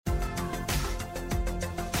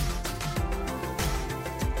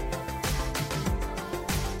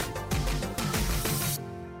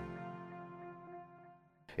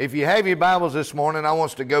If you have your Bibles this morning, I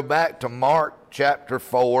want us to go back to Mark chapter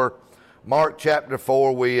 4. Mark chapter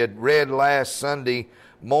 4, we had read last Sunday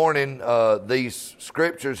morning these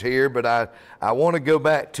scriptures here, but I want to go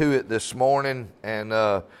back to it this morning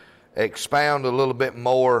and expound a little bit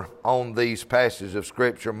more on these passages of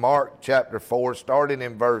Scripture. Mark chapter 4, starting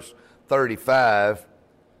in verse 35.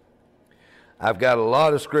 I've got a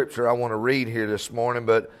lot of Scripture I want to read here this morning,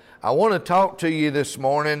 but I want to talk to you this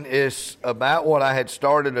morning is about what I had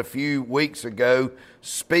started a few weeks ago,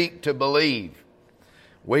 speak to believe.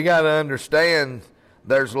 We got to understand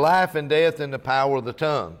there's life and death in the power of the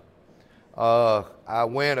tongue. I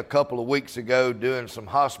went a couple of weeks ago doing some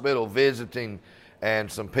hospital visiting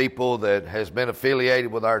and some people that has been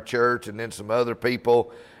affiliated with our church and then some other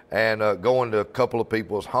people and going to a couple of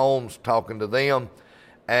people's homes, talking to them.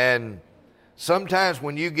 And sometimes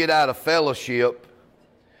when you get out of fellowship,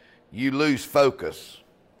 you lose focus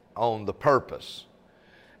on the purpose.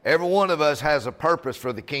 Every one of us has a purpose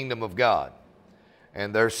for the kingdom of God.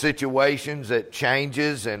 And there's situations that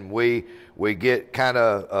changes and we get kind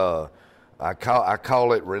of, I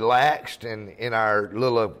call it relaxed in our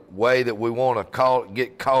little way that we want to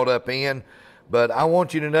get caught up in. But I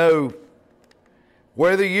want you to know,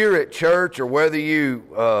 whether you're at church or whether you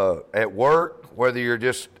at work, whether you're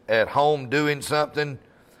just at home doing something,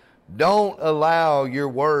 don't allow your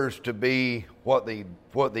words to be what the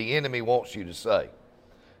enemy wants you to say.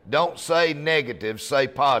 Don't say negative, say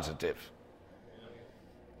positive.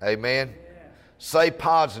 Amen. Yeah. Say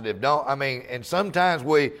positive. And sometimes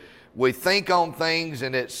we think on things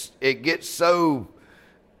and it gets so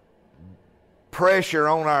pressure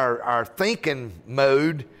on our thinking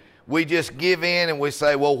mode, we just give in and we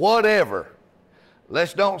say, well, whatever.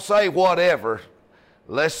 Let's don't say whatever.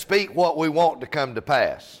 Let's speak what we want to come to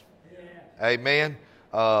pass. Amen.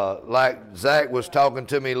 Like Zach was talking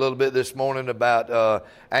to me a little bit this morning about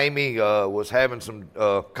Amy was having some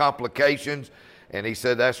complications, and he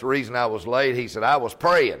said that's the reason I was late. He said I was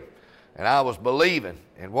praying and I was believing,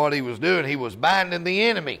 and what he was doing, he was binding the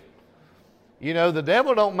enemy. You know, the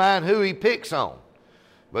devil don't mind who he picks on,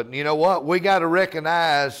 but you know what? We got to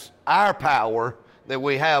recognize our power that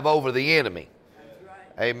we have over the enemy.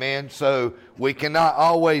 Amen. So we cannot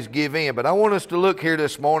always give in. But I want us to look here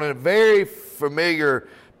this morning, a very familiar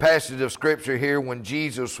passage of Scripture here when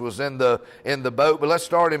Jesus was in the boat. But let's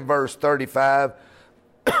start in verse 35.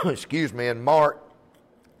 Excuse me, in Mark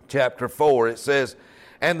chapter 4. It says,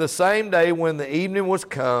 "And the same day when the evening was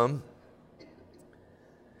come,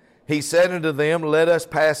 he said unto them, Let us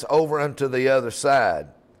pass over unto the other side.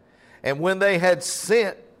 And when they had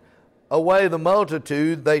sent away the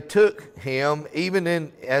multitude, they took him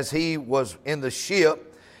even as he was in the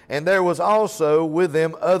ship, and there was also with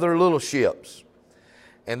them other little ships."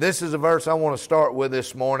 And this is a verse I want to start with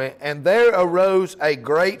this morning. "And there arose a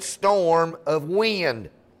great storm of wind."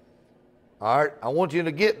 All right, I want you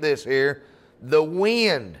to get this here. The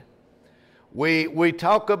wind. We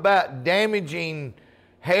talk about damaging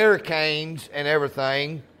hurricanes and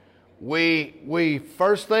everything. We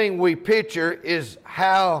first thing we picture is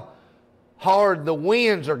how hard the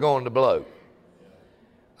winds are going to blow.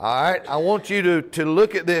 All right, I want you to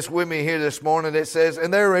look at this with me here this morning. It says,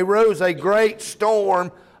 "And there arose a great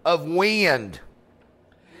storm of wind,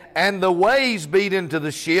 and the waves beat into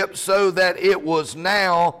the ship so that it was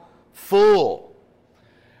now full."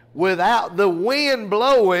 Without the wind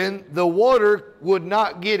blowing, the water would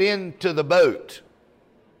not get into the boat.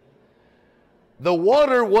 The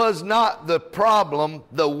water was not the problem,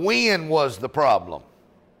 the wind was the problem.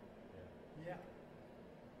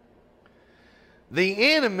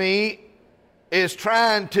 The enemy is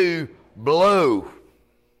trying to blow.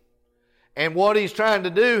 And what he's trying to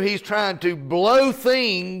do, he's trying to blow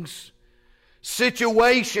things,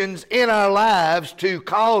 situations in our lives to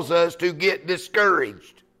cause us to get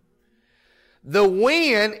discouraged. The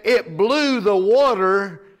wind, it blew the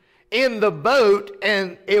water in the boat,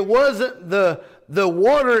 and it wasn't the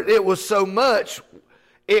water, it was so much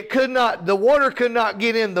the water could not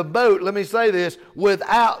get in the boat, let me say this,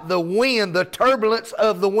 without the wind, the turbulence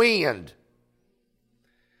of the wind.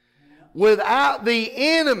 Without the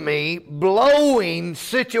enemy blowing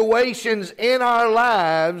situations in our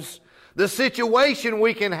lives, the situation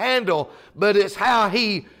we can handle, but it's how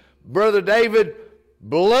he, Brother David,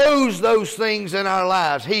 blows those things in our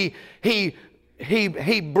lives. He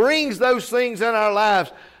brings those things in our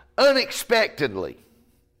lives unexpectedly.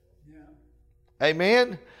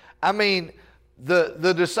 Amen. I mean,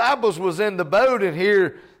 the disciples was in the boat, and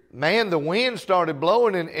here, man, the wind started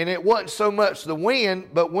blowing, and it wasn't so much the wind,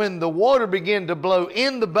 but when the water began to blow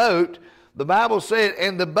in the boat, the Bible said,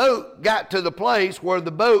 and the boat got to the place where the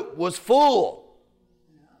boat was full.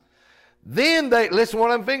 Then listen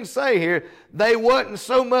what I'm going to say here. They wasn't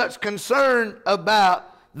so much concerned about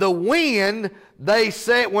the wind. They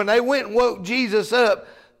said, when they went and woke Jesus up,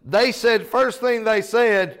 they said, first thing they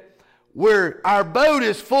said, our boat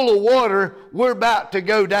is full of water. We're about to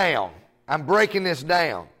go down. I'm breaking this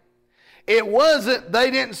down. It wasn't,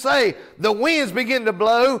 they didn't say the winds began to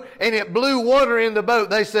blow and it blew water in the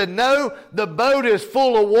boat. They said, no, the boat is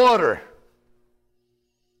full of water.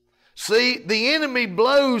 See, the enemy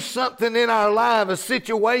blows something in our life, a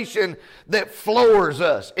situation that floors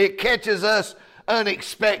us. It catches us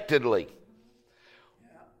unexpectedly.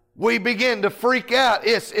 We begin to freak out.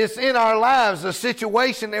 It's in our lives, the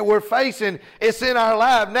situation that we're facing, it's in our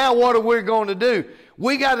life. Now what are we going to do?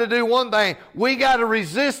 We got to do one thing. We got to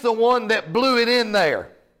resist the one that blew it in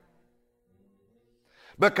there.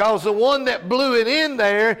 Because the one that blew it in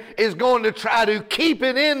there is going to try to keep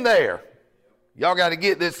it in there. Y'all got to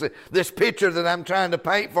get this picture that I'm trying to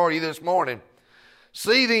paint for you this morning.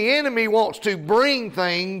 See, the enemy wants to bring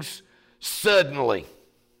things suddenly.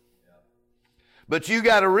 But you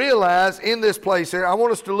got to realize in this place here, I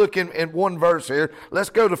want us to look in one verse here. Let's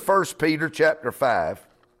go to 1 Peter chapter 5.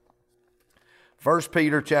 1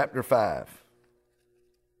 Peter chapter 5.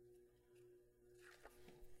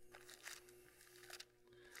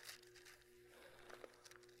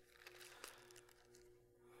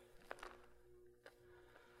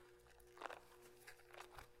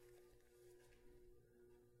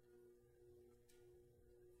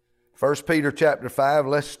 First Peter chapter 5,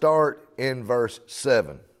 let's start in verse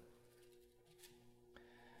 7.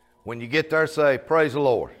 When you get there, say, praise the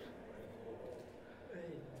Lord.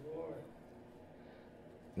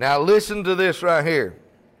 Now listen to this right here.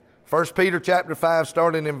 1 Peter chapter 5,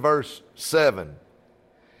 starting in verse 7.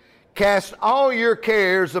 Cast all your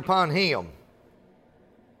cares upon Him.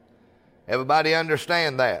 Everybody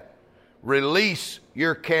understand that? Release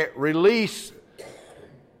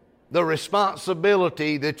the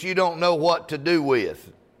responsibility that you don't know what to do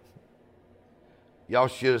with. Y'all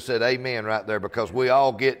should have said amen right there, because we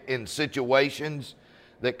all get in situations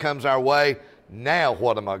that comes our way. Now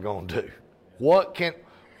what am I going to do?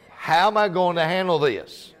 How am I going to handle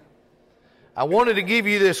this? I wanted to give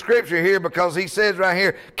you this scripture here because he says right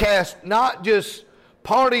here, cast not just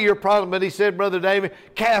part of your problem, but he said, Brother David,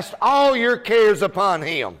 cast all your cares upon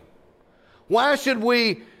Him. Why should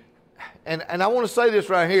we, and I want to say this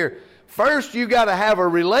right here, first you got to have a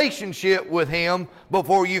relationship with Him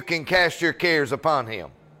before you can cast your cares upon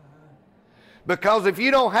Him. Because if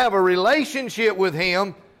you don't have a relationship with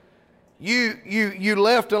Him, you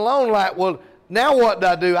left alone like, well, now what do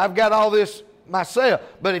I do? I've got all this myself.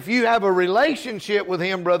 But if you have a relationship with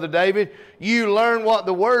Him, Brother David, you learn what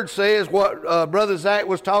the Word says, what Brother Zach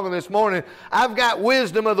was talking this morning. I've got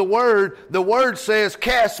wisdom of the Word. The Word says,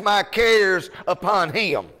 cast my cares upon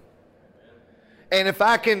Him. And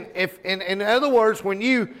in other words, when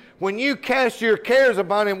you cast your cares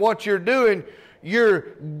upon Him, what you're doing,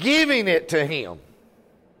 you're giving it to Him.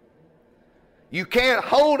 You can't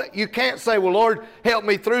hold it. You can't say, well, Lord, help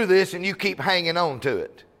me through this, and you keep hanging on to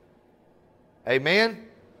it. Amen?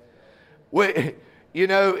 We get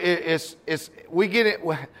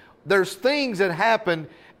it. There's things that happen,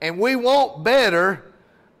 and we want better,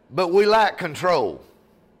 but we lack control.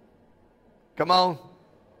 Come on.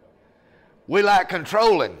 We like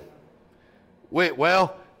controlling.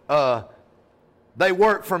 They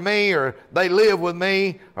work for me, or they live with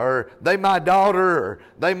me, or they my daughter, or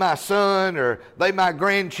they my son, or they my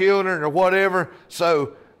grandchildren, or whatever.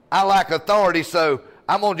 So I like authority, so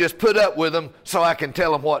I'm going to just put up with them so I can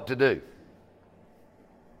tell them what to do.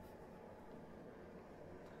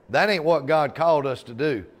 That ain't what God called us to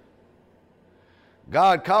do.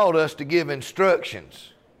 God called us to give instructions.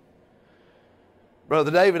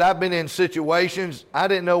 Brother David, I've been in situations I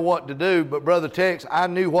didn't know what to do, but Brother Tex, I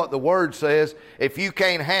knew what the Word says. If you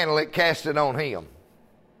can't handle it, cast it on Him.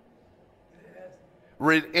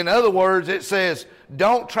 In other words, it says,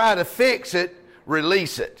 don't try to fix it,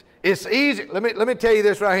 release it. It's easy. Let me tell you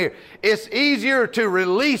this right here. It's easier to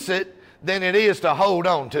release it than it is to hold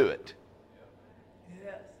on to it.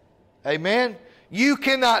 Yes. Amen? You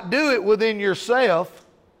cannot do it within yourself.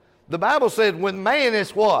 The Bible said, with man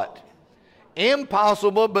it's what?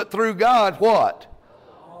 Impossible, but through God, what?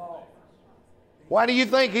 Why do you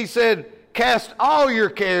think He said, cast all your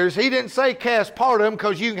cares? He didn't say cast part of them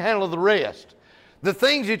because you can handle the rest. The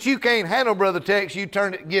things that you can't handle, Brother Tex, you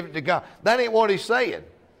turn it, give it to God. That ain't what He's saying.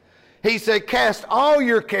 He said, cast all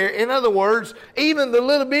your care. In other words, even the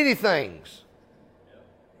little bitty things.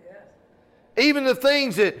 Even the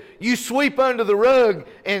things that you sweep under the rug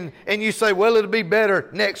and you say, well, it'll be better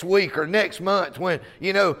next week or next month when,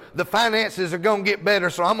 the finances are going to get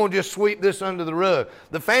better, so I'm going to just sweep this under the rug.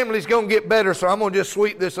 The family's going to get better, so I'm going to just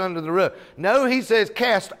sweep this under the rug. No, he says,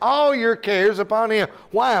 cast all your cares upon him.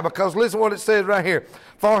 Why? Because listen what it says right here.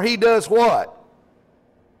 For he does what?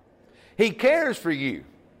 He cares for you.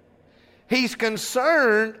 He's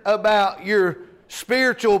concerned about your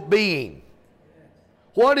spiritual being.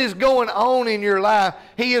 What is going on in your life,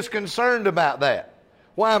 he is concerned about that.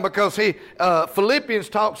 Why? Because Philippians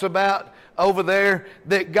talks about over there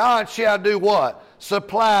that God shall do what?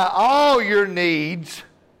 Supply all your needs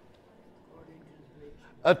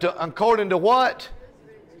according to what?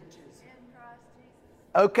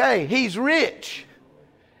 Okay, he's rich.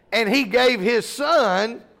 And he gave his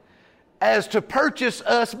son as to purchase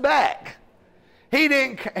us back.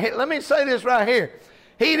 Let me say this right here.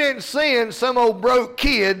 He didn't send some old broke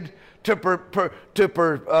kid to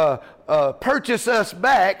purchase us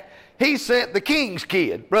back. He sent the king's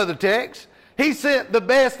kid, Brother Tex. He sent the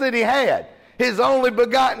best that he had. His only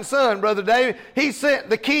begotten son, Brother David. He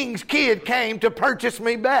sent the king's kid came to purchase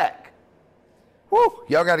me back. Woo,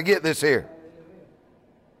 y'all got to get this here.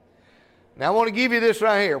 Now I want to give you this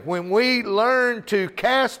right here. When we learn to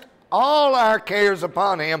cast all our cares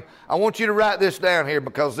upon him. I want you to write this down here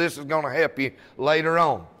because this is going to help you later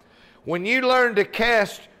on. When you learn to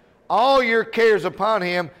cast all your cares upon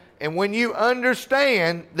him, and when you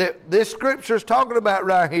understand that this scripture is talking about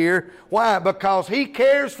right here, why? Because he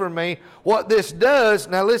cares for me. What this does,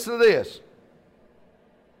 now listen to this.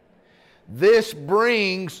 This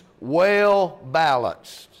brings well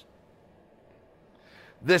balanced.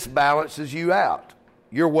 This balances you out.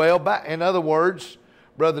 You're well balanced. In other words,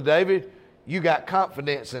 Brother David, you got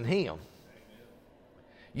confidence in him.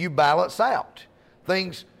 You balance out.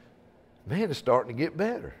 Things, man, it's starting to get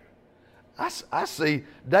better. I see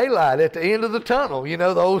daylight at the end of the tunnel.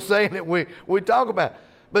 The old saying that we talk about.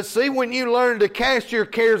 But see, when you learn to cast your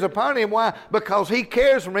cares upon him, why? Because he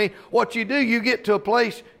cares for me. What you do, you get to a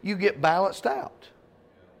place, you get balanced out.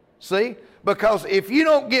 See? Because if you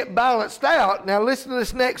don't get balanced out, now listen to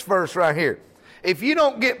this next verse right here. If you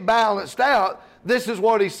don't get balanced out, this is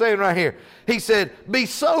what he's saying right here. He said, be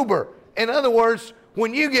sober. In other words,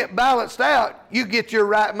 when you get balanced out, you get your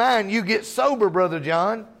right mind. You get sober, Brother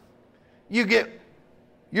John. You get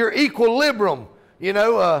your equilibrium.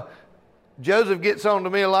 Joseph gets on to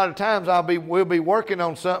me a lot of times. We'll be working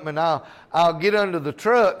on something, and I'll get under the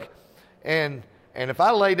truck, and if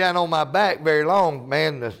I lay down on my back very long,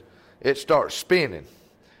 man, it starts spinning.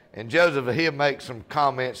 And Joseph, he'll make some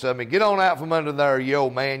comments of me. Get on out from under there, you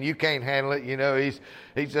old man. You can't handle it.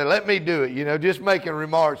 He said, let me do it. Just making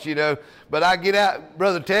remarks, But I get out,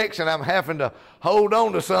 Brother Tex, and I'm having to hold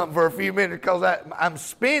on to something for a few minutes because I'm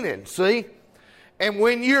spinning, see? And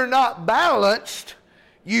when you're not balanced,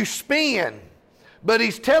 you spin. But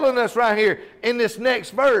he's telling us right here in this next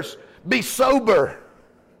verse, be sober.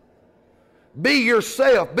 Be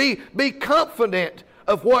yourself. Be confident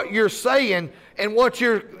of what you're saying and what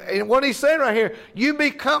he's saying right here. You be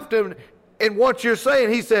confident in what you're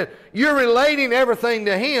saying. He said, you're relating everything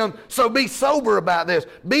to him, so be sober about this.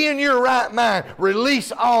 Be in your right mind.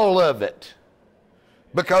 Release all of it.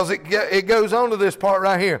 Because it goes on to this part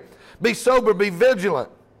right here. Be sober, be vigilant.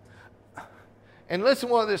 And listen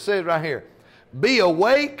what this says right here. Be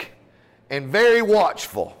awake and very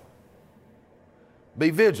watchful. Be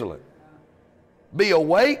vigilant. Be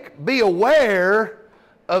awake, be aware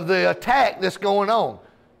of the attack that's going on.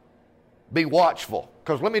 Be watchful.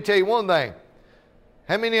 Because let me tell you one thing.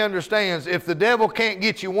 How many understands if the devil can't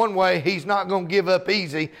get you one way, he's not going to give up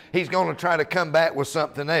easy. He's going to try to come back with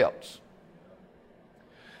something else.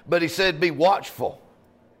 But he said be watchful.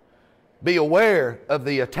 Be aware of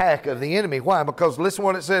the attack of the enemy. Why? Because listen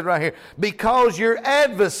what it says right here. Because your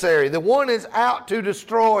adversary, the one is out to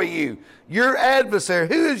destroy you. Your adversary.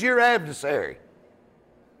 Who is your adversary?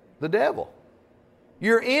 The devil.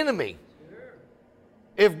 Your enemy.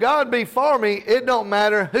 If God be for me, it don't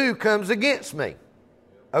matter who comes against me.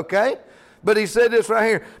 Okay? But he said this right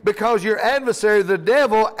here. Because your adversary, the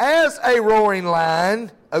devil, as a roaring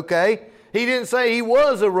lion. Okay? He didn't say he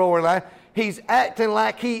was a roaring lion. He's acting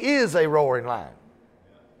like he is a roaring lion.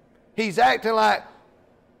 He's acting like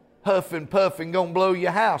huff and puff and gonna blow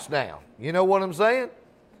your house down. You know what I'm saying?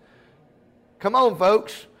 Come on,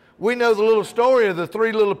 folks. We know the little story of the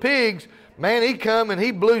 3 little pigs. Man, he come and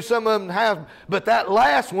he blew some of them house. But that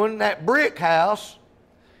last one, that brick house,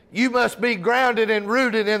 you must be grounded and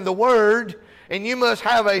rooted in the Word, and you must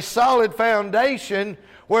have a solid foundation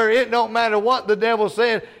where it don't matter what the devil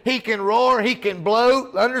said, he can roar, he can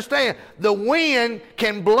blow. Understand, the wind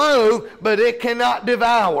can blow, but it cannot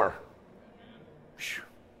devour. Whew.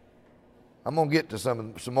 I'm going to get to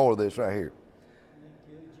some more of this right here.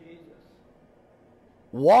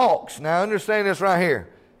 Walks. Now understand this right here.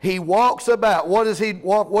 He walks about. What is he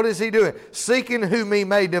doing? Seeking whom he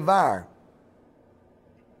may devour.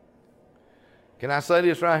 Can I say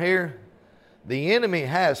this right here? The enemy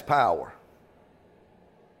has power,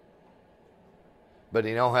 but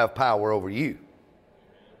he don't have power over you.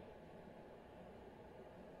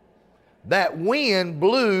 That wind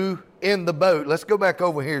blew in the boat. Let's go back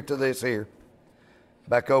over here to this here.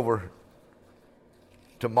 Back over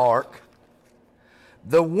to Mark.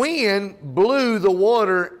 The wind blew the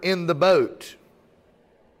water in the boat.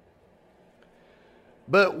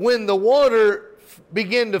 But when the water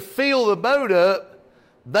began to fill the boat up,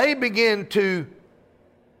 they began to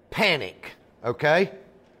panic. Okay?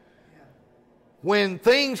 When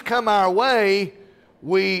things come our way,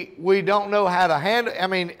 we don't know how to handle. I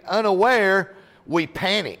mean, unaware, we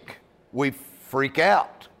panic. We freak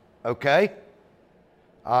out. Okay?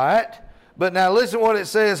 All right? But now listen what it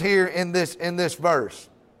says here in this verse.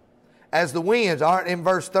 As the winds, all right, in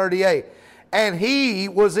verse 38. And he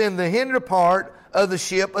was in the hinder part of the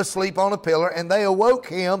ship asleep on a pillar, and they awoke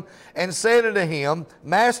him and said unto him,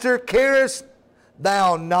 Master, carest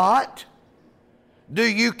thou not? Do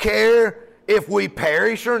you care if we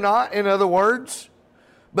perish or not? In other words.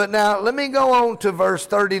 But now let me go on to verse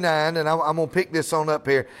 39, and I'm going to pick this on up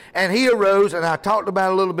here. And he arose, and I talked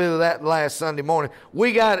about a little bit of that last Sunday morning.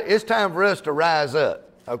 It's time for us to rise up,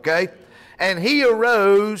 okay? And he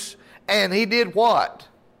arose, and he did what?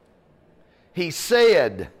 He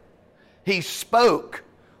said, he spoke.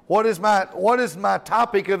 What is my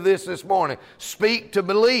topic of this morning? Speak to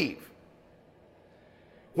believe.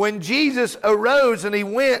 When Jesus arose and he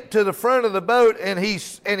went to the front of the boat, and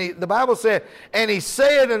the Bible said, and he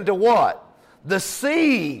said unto what? The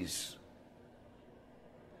seas.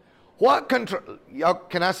 What control? Y'all,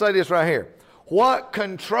 can I say this right here? What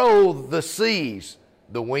controlled the seas?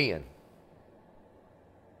 The wind.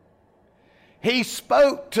 He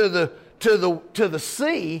spoke to the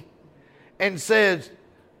sea and said,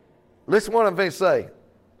 listen what I'm going to say.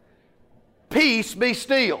 Peace, be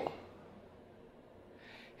still.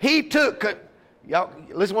 He took, y'all,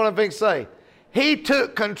 listen what I'm going to say. He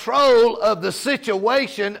took control of the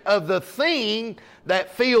situation of the thing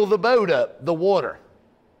that filled the boat up, the water.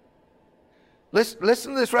 Listen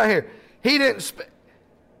to this right here.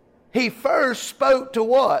 He first spoke to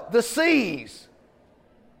what? The seas.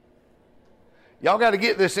 Y'all got to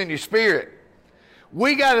get this in your spirit.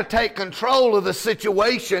 We got to take control of the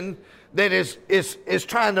situation that is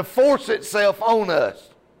trying to force itself on us.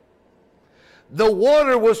 The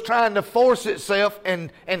water was trying to force itself and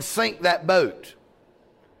sink that boat.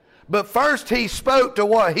 But first he spoke to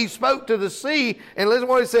what? He spoke to the sea, and listen to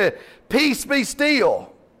what he said. Peace, be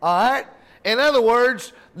still. All right? In other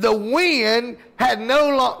words, the wind had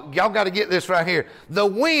y'all got to get this right here. The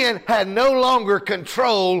wind had no longer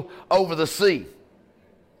control over the sea.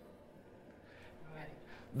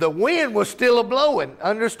 The wind was still a-blowing.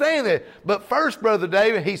 Understand that. But first, Brother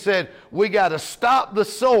David, he said, we got to stop the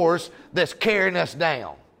source that's carrying us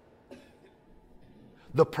down.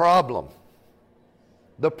 The problem.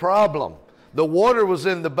 The water was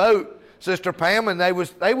in the boat, Sister Pam, and they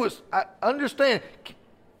was. I understand.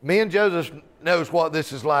 Me and Joseph knows what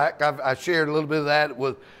this is like. I shared a little bit of that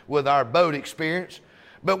with our boat experience.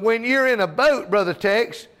 But when you're in a boat, Brother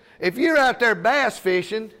Tex, if you're out there bass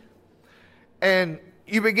fishing and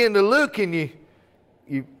you begin to look and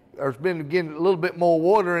there's been getting a little bit more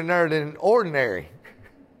water in there than ordinary.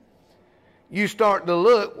 You start to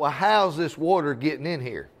look, well, how's this water getting in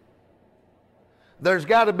here? There's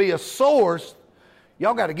got to be a source.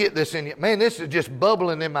 Y'all got to get this in you. Man, this is just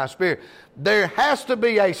bubbling in my spirit. There has to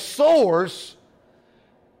be a source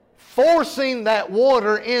forcing that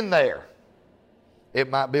water in there. It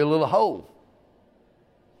might be a little hole.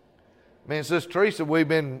 Me and Sister Teresa, we've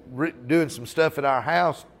been doing some stuff at our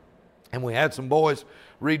house, and we had some boys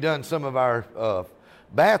redone some of our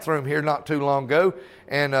bathroom here not too long ago.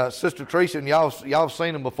 And Sister Teresa, and y'all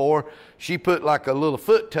seen them before, she put like a little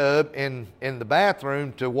foot tub in the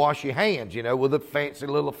bathroom to wash your hands, with a fancy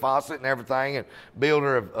little faucet and everything, and build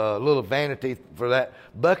her a little vanity for that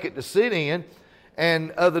bucket to sit in.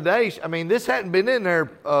 And other days, this hadn't been in there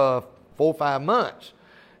 4 or 5 months.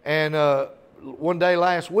 And one day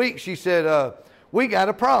last week, she said, we got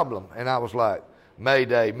a problem. And I was like,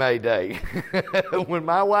 Mayday, Mayday. When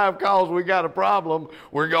my wife calls, we got a problem,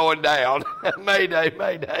 we're going down. Mayday,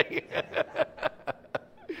 Mayday.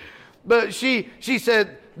 But she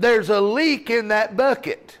said, there's a leak in that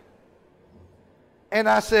bucket. And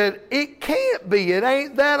I said, it can't be. It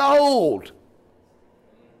ain't that old.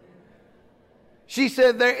 She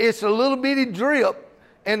said, it's a little bitty drip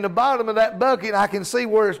in the bottom of that bucket. I can see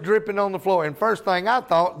where it's dripping on the floor. And first thing I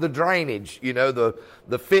thought, the drainage,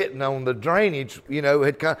 the fitting on the drainage,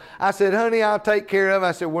 had come. I said, honey, I'll take care of it.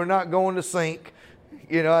 I said, we're not going to sink.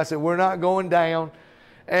 I said, we're not going down.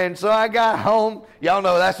 And so I got home. Y'all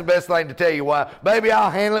know that's the best thing to tell you why. Baby,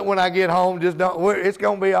 I'll handle it when I get home. Just don't, it's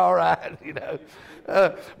going to be all right,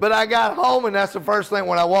 But I got home, and that's the first thing.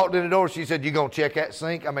 When I walked in the door, she said, you going to check that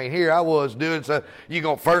sink? I mean, here I was doing so.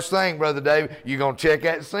 First thing, Brother David, you going to check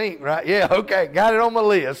that sink, right? Yeah, okay, got it on my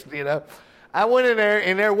list, I went in there,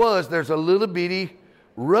 and there's a little bitty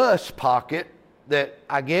rust pocket that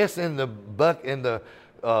I guess in the bucket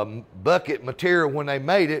material when they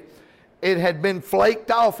made it, it had been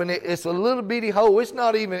flaked off, and it's a little bitty hole. It's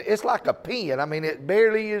not even, it's like a pin. I mean, it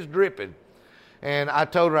barely is dripping. And I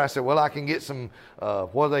told her, I said, well, I can get some,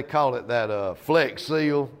 what do they call it, that Flex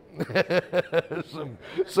Seal,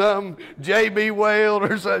 some J.B. Weld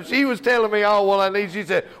or something. She was telling me all what I need. She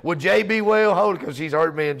said, well, J.B. Weld, hold it, because she's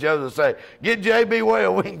heard me and Joseph say, get J.B.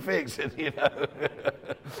 Weld, we can fix it,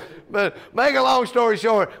 But make a long story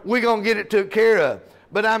short, we're going to get it took care of.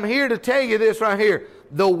 But I'm here to tell you this right here.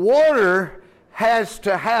 The water has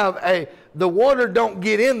to have the water don't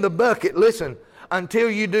get in the bucket, listen,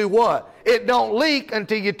 until you do what? It don't leak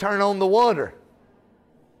until you turn on the water.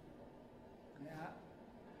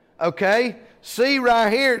 Okay? See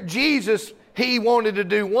right here, Jesus, he wanted to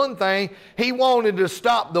do one thing. He wanted to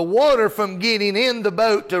stop the water from getting in the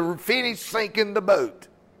boat to finish sinking the boat.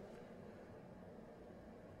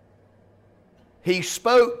 He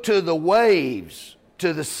spoke to the waves,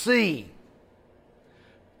 to the sea.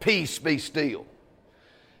 Peace, be still.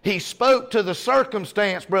 He spoke to the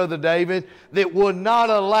circumstance, Brother David, that would not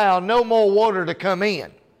allow no more water to come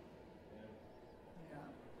in.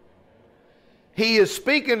 He is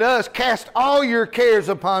speaking to us, cast all your cares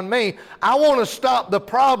upon me. I want to stop the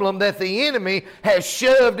problem that the enemy has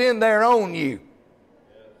shoved in there on you.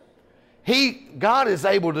 God is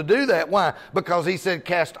able to do that. Why? Because he said,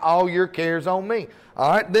 cast all your cares on me. All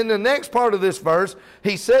right, then the next part of this verse,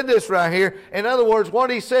 he said this right here. In other words, what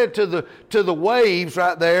he said to the waves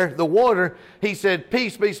right there, the water, he said,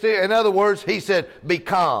 peace be still. In other words, he said, be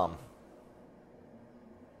calm.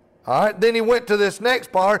 All right, then he went to this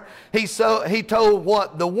next part. He told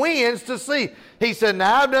what? The winds to cease. He said,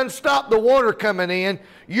 now I've done stopped the water coming in.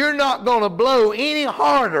 You're not going to blow any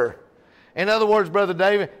harder. In other words, Brother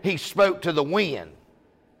David, he spoke to the wind.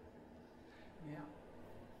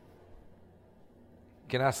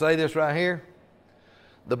 Can I say this right here?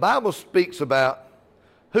 The Bible speaks about,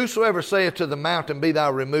 whosoever saith to the mountain, be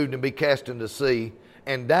thou removed and be cast into the sea,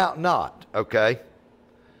 and doubt not, okay?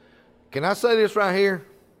 Can I say this right here?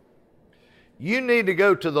 You need to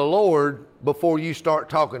go to the Lord before you start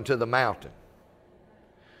talking to the mountain.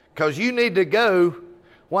 Because you need to go,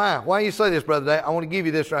 why? Why you say this, Brother Dave? I want to give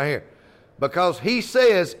you this right here. Because he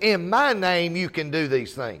says, in my name you can do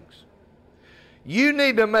these things. You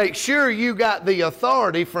need to make sure you got the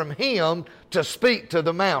authority from him to speak to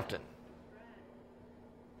the mountain.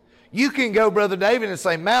 You can go, Brother David, and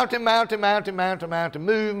say, mountain, mountain, mountain, mountain, mountain,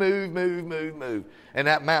 move, move, move, move, move. And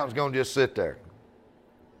that mountain's going to just sit there.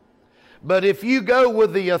 But if you go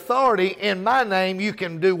with the authority in my name, you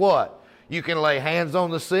can do what? You can lay hands on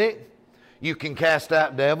the sick. You can cast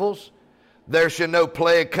out devils. There shall no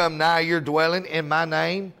plague come nigh your dwelling in my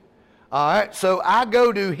name. All right, so I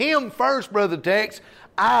go to him first, Brother Tex.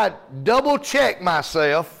 I double check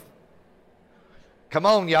myself. Come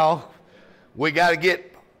on, y'all. We got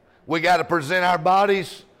to present our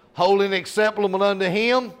bodies holy and acceptable unto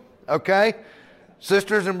him. Okay?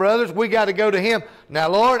 Sisters and brothers, we got to go to him. Now,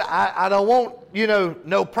 Lord, I don't want,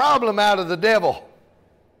 no problem out of the devil.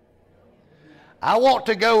 I want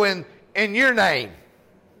to go in your name.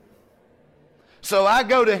 So I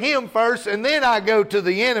go to him first, and then I go to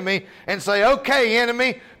the enemy and say, okay,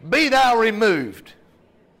 enemy, be thou removed.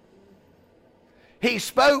 He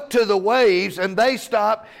spoke to the waves, and they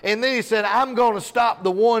stopped, and then he said, I'm going to stop the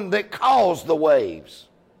one that caused the waves.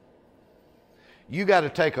 You got to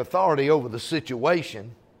take authority over the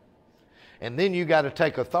situation, and then you got to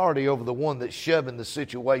take authority over the one that's shoving the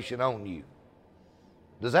situation on you.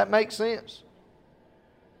 Does that make sense?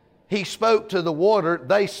 He spoke to the water,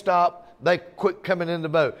 they stopped. They quit coming in the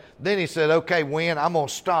boat. Then he said, okay, wind, I'm going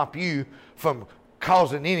to stop you from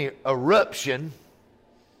causing any eruption.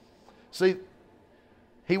 See,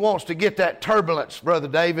 he wants to get that turbulence, Brother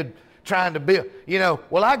David, trying to build.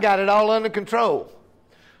 Well, I got it all under control.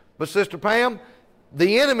 But Sister Pam,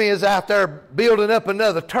 the enemy is out there building up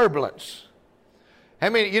another turbulence. I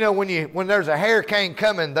mean, you know, when there's a hurricane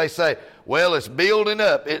coming, they say, well, it's building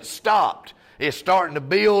up. It's stopped. It's starting to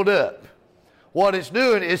build up. What it's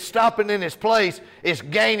doing is stopping in its place. It's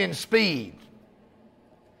gaining speed.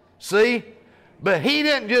 See? But he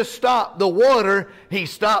didn't just stop the water. He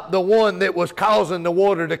stopped the one that was causing the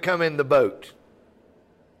water to come in the boat.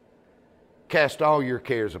 Cast all your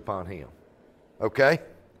cares upon him. Okay?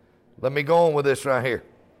 Let me go on with this right here.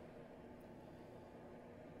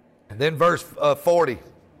 And then verse 40.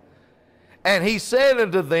 And he said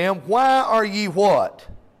unto them, why are ye what?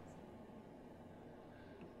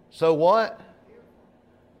 So what?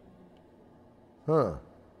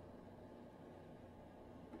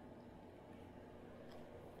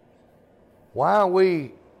 Why are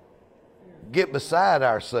we get beside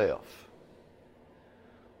ourselves?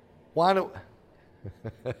 Why do...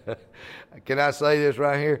 Can I say this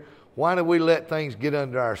right here? Why do we let things get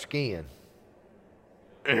under our skin?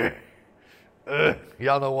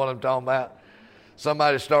 Y'all know what I'm talking about?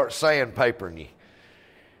 Somebody starts sandpapering you.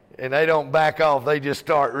 And they don't back off. They just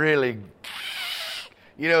start really...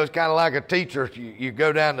 You know, it's kind of like a teacher. You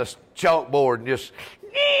go down the chalkboard and just...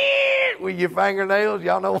 with your fingernails.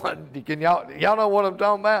 Y'all know what? Y'all know what I'm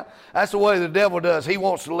talking about? That's the way the devil does. He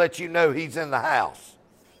wants to let you know he's in the house.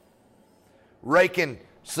 Raking,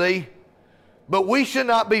 see? But we should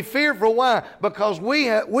not be fearful. Why? Because we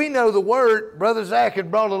know the Word. Brother Zach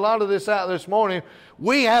had brought a lot of this out this morning.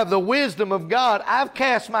 We have the wisdom of God. I've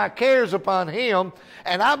cast my cares upon Him,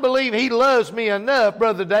 and I believe He loves me enough,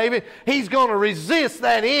 Brother David. He's going to resist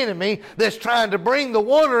that enemy that's trying to bring the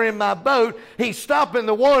water in my boat. He's stopping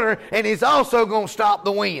the water, and He's also going to stop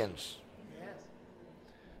the winds. Yes.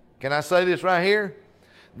 Can I say this right here?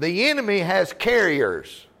 The enemy has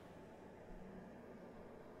carriers.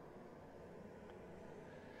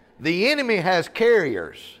 The enemy has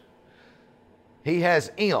carriers. He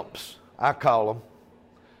has imps, I call them,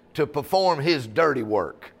 to perform his dirty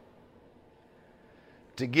work.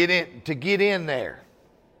 To get in there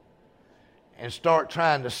and start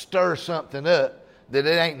trying to stir something up that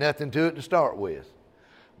it ain't nothing to it to start with.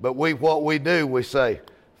 But what we do, we say,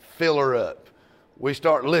 fill her up. We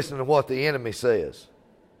start listening to what the enemy says.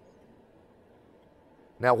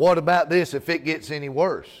 Now, what about this if it gets any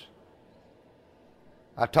worse?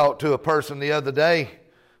 I talked to a person the other day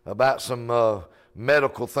about some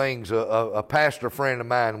medical things, a pastor friend of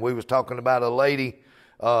mine. We was talking about a lady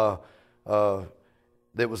that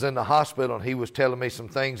was in the hospital, and he was telling me some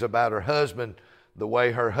things about her husband, the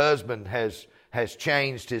way her husband has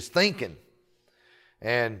changed his thinking.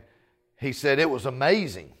 And he said it was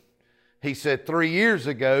amazing. He said 3 years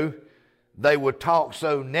ago, they would talk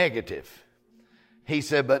so negative. He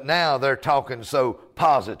said, but now they're talking so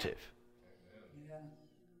positive.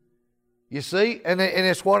 You see, and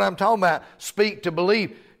it's what I'm talking about. Speak to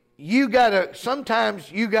believe. Sometimes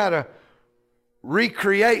you gotta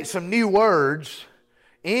recreate some new words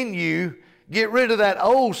in you. Get rid of that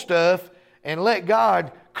old stuff and let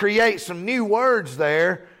God create some new words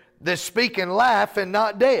there that's speaking life and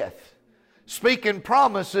not death. Speaking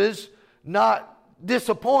promises, not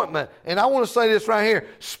disappointment. And I want to say this right here.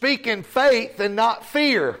 Speaking faith and not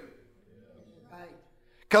fear.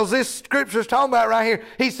 Because this scripture is talking about right here.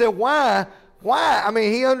 He said, why? I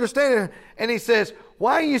mean, he understands it. And he says,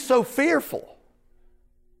 why are you so fearful?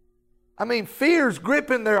 I mean, fear's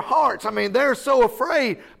gripping their hearts. I mean, they're so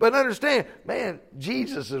afraid. But understand, man,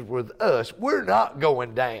 Jesus is with us. We're not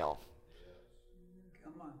going down.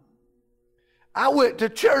 Come on. I went to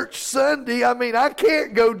church Sunday. I mean, I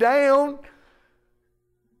can't go down.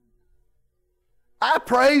 I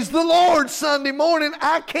praised the Lord Sunday morning.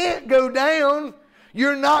 I can't go down.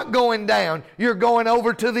 You're not going down. You're going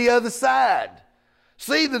over to the other side.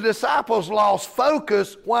 See, the disciples lost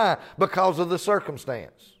focus. Why? Because of the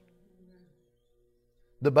circumstance.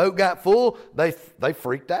 The boat got full. They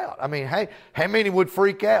freaked out. I mean, hey, how many would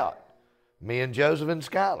freak out? Me and Joseph and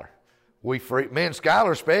Skylar. Me and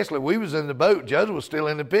Skylar especially, we was in the boat. Joseph was still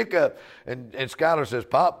in the pickup. And Skylar says,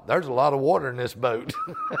 Pop, there's a lot of water in this boat.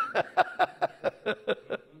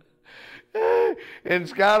 And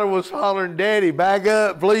Skylar was hollering, Daddy, back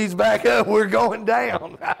up, please back up, we're going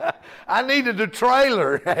down. I needed a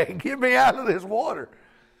trailer. Get me out of this water.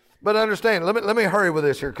 But understand, let me hurry with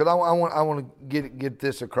this here, because I want to get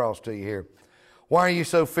this across to you here. Why are you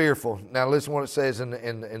so fearful? Now listen what it says in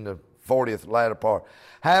the 40th latter part.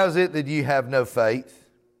 How is it that you have no faith?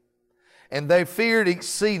 And they feared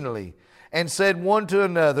exceedingly, and said one to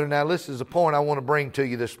another. Now this is a point I want to bring to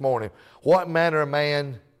you this morning. What manner of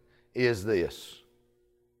man is this?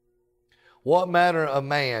 What manner of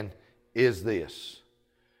man is this?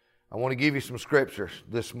 I want to give you some scriptures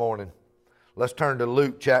this morning. Let's turn to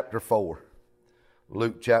Luke chapter 4.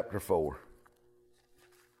 Luke chapter 4.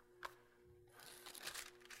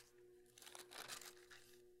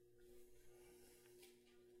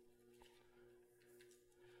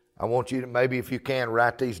 I want you to, maybe if you can,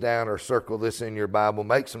 write these down or circle this in your Bible.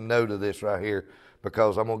 Make some note of this right here,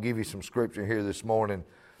 because I'm going to give you some scripture here this morning.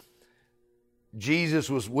 Jesus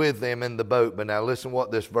was with them in the boat, but now listen what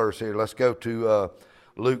this verse here. Let's go to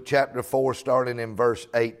Luke chapter 4, starting in verse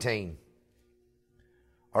 18.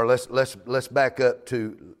 Or let's back up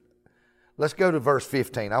to, let's go to verse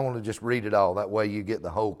 15. I want to just read it all. That way you get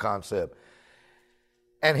the whole concept.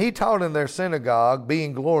 And he taught in their synagogue,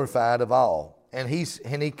 being glorified of all. And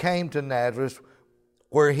he came to Nazareth,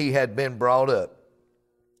 where he had been brought up.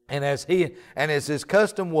 And as his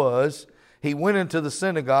custom was, he went into the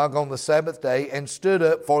synagogue on the Sabbath day and stood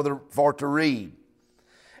up for to read.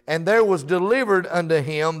 And there was delivered unto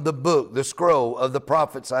him the book, the scroll of the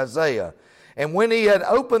prophet Isaiah. And when he had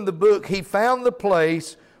opened the book, he found the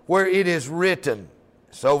place where it is written.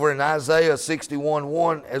 It's over in Isaiah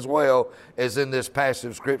 61:1 as well as in this passage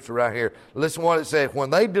of scripture right here. Listen what it says. When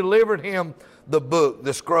they delivered him the book,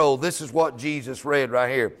 the scroll, this is what Jesus read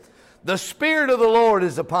right here. The Spirit of the Lord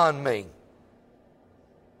is upon me,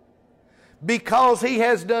 because he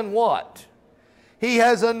has done what? He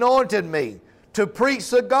has anointed me to preach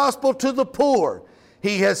the gospel to the poor.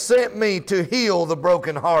 He has sent me to heal the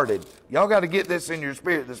brokenhearted. Y'all got to get this in your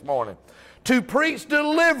spirit this morning. To preach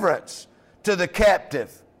deliverance to the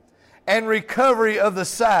captive and recovery of the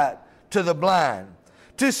sight to the blind.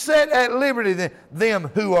 To set at liberty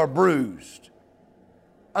them who are bruised.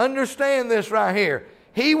 Understand this right here.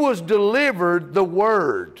 He was delivered the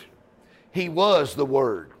Word. He was the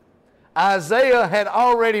Word. Isaiah had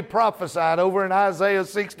already prophesied over in Isaiah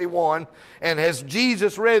 61, and as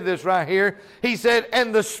Jesus read this right here, he said,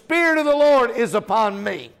 and the Spirit of the Lord is upon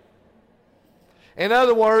me. In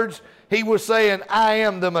other words, he was saying, I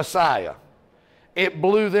am the Messiah. It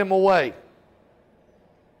blew them away.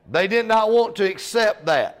 They did not want to accept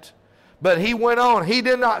that. But he went on. He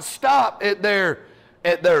did not stop at their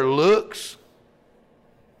looks.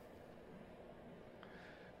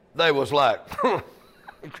 They was like,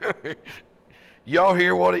 y'all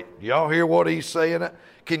hear what he's saying?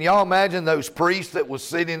 Can y'all imagine those priests that was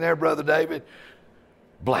sitting there, Brother David?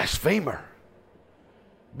 Blasphemer.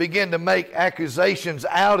 Begin to make accusations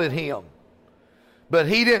out at him. But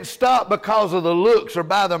he didn't stop because of the looks or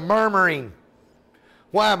by the murmuring.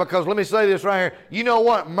 Why? Because let me say this right here. You know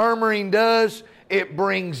what murmuring does? It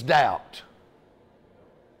brings doubt.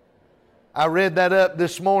 I read that up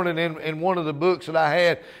this morning in one of the books that I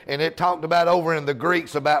had, and it talked about over in the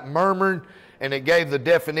Greeks about murmuring, and it gave the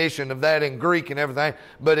definition of that in Greek and everything,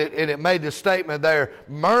 but it made the statement there,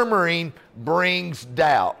 murmuring brings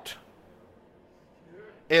doubt.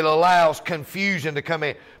 It allows confusion to come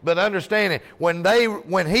in. But understand it,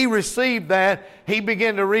 when he received that, he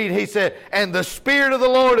began to read, he said, and the Spirit of the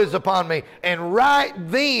Lord is upon me. And right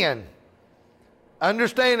then,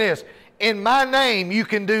 understand this, in my name you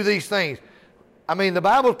can do these things. I mean, the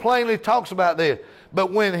Bible plainly talks about this.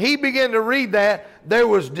 But when he began to read that, there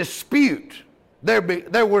was dispute.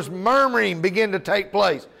 There was murmuring begin to take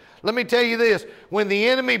place. Let me tell you this, when the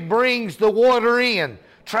enemy brings the water in,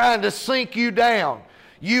 trying to sink you down,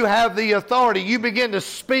 you have the authority. You begin to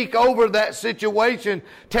speak over that situation,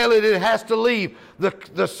 tell it has to leave.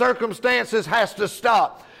 The circumstances has to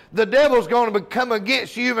stop. The devil's going to come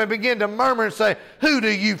against you and begin to murmur and say, who do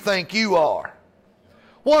you think you are?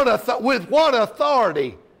 With what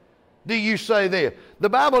authority do you say this? The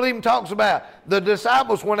Bible even talks about the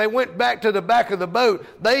disciples when they went back to the back of the boat.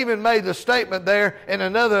 They even made the statement there in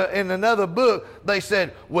another book. They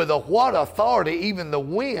said, with what authority even the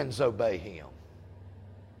winds obey him?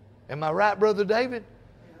 Am I right, Brother David?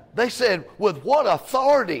 They said, with what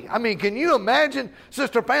authority? I mean, can you imagine,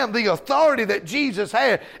 Sister Pam, the authority that Jesus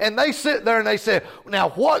had? And they sit there and they said, now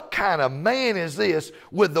what kind of man is this?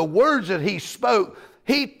 With the words that he spoke,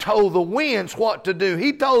 he told the winds what to do.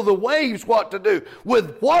 He told the waves what to do.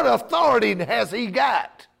 With what authority has he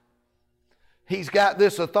got? He's got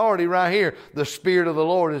this authority right here. The Spirit of the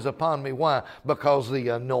Lord is upon me. Why? Because the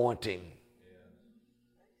anointing.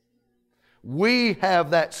 We have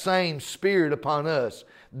that same Spirit upon us,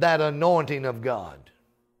 that anointing of God.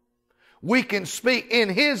 We can speak in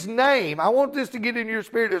His name. I want this to get in your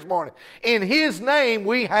spirit this morning. In His name,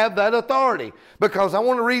 we have that authority. Because I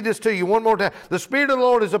want to read this to you one more time. The Spirit of the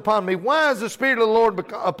Lord is upon me. Why is the Spirit of the Lord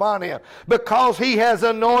upon him? Because He has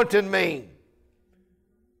anointed me.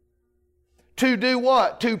 To do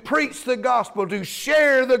what? To preach the gospel, to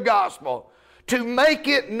share the gospel, to make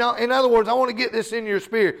it, in other words, I want to get this in your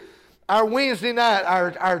spirit. our Wednesday night,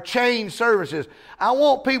 our chain services, I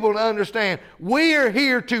want people to understand we're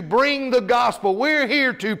here to bring the gospel. We're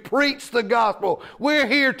here to preach the gospel. We're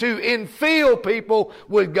here to infill people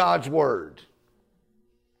with God's word.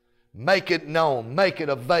 Make it known. Make it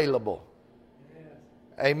available.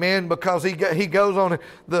 Amen. Because he goes on,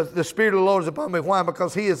 the Spirit of the Lord is upon me. Why?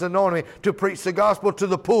 Because He has anointed me to preach the gospel to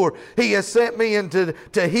the poor. He has sent me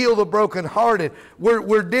to heal the brokenhearted.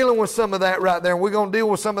 We're dealing with some of that right there, and we're going to deal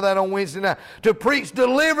with some of that on Wednesday night. To preach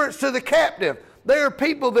deliverance to the captive. There are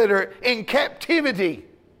people that are in captivity.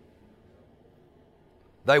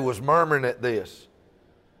 They was murmuring at this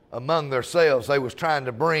among themselves. They was trying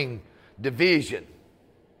to bring division.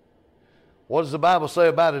 What does the Bible say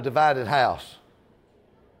about a divided house?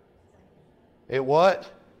 It what?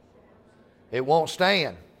 It won't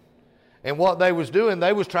stand. And what they was doing,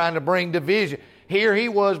 they was trying to bring division. Here he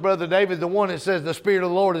was, Brother David, the one that says, the Spirit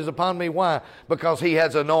of the Lord is upon me. Why? Because He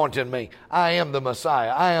has anointed me. I am the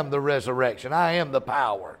Messiah. I am the resurrection. I am the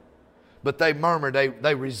power. But they murmured.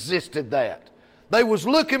 They resisted that. They was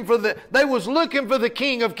looking for the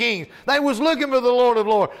King of Kings. They was looking for the Lord of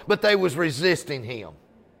Lords. But they was resisting Him.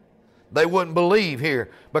 They wouldn't believe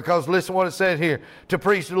here, because listen what it said here, to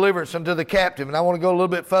preach deliverance unto the captive. And I want to go a little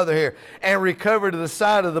bit further here. And recover to the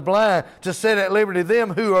sight of the blind, to set at liberty them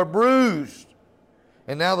who are bruised.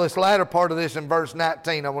 And now this latter part of this in verse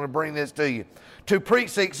 19, I want to bring this to you. To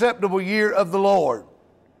preach the acceptable year of the Lord.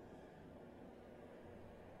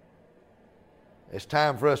 It's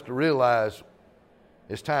time for us to realize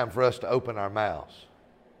it's time for us to open our mouths.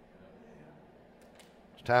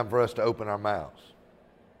 It's time for us to open our mouths.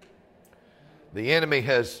 The enemy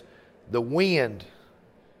has the wind,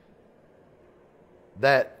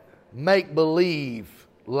 that make-believe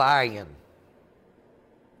lion,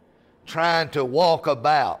 trying to walk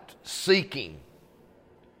about, seeking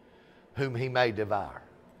whom he may devour.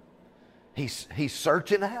 He's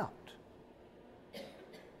searching out.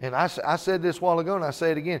 And I said this a while ago, and I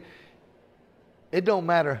say it again. It don't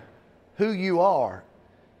matter who you are.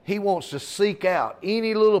 He wants to seek out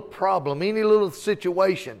any little problem, any little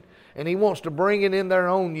situation, and he wants to bring it in there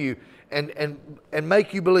on you and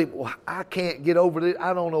make you believe, well, I can't get over this.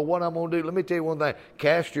 I don't know what I'm going to do. Let me tell you one thing.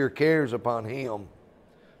 Cast your cares upon Him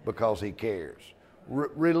because He cares.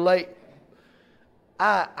 Relate.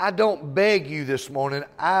 I don't beg you this morning.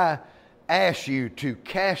 I ask you to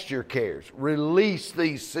cast your cares. Release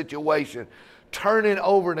these situations. Turn it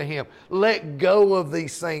over to Him. Let go of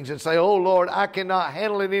these things and say, oh, Lord, I cannot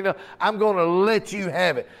handle it enough. I'm going to let You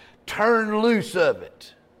have it. Turn loose of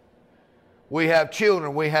it. We have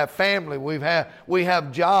children, we have family, we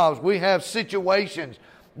have jobs, we have situations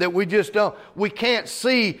that we just we can't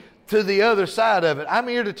see to the other side of it. I'm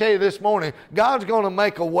here to tell you this morning, God's going to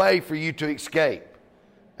make a way for you to escape.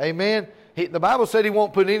 Amen? The Bible said He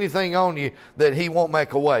won't put anything on you that He won't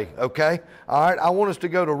make a way, okay? All right, I want us to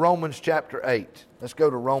go to Romans chapter 8. Let's go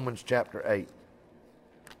to Romans chapter 8.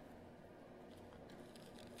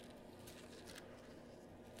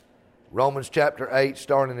 Romans chapter 8,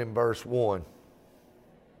 starting in verse 1.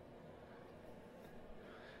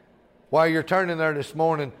 While you're turning there this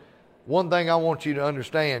morning, one thing I want you to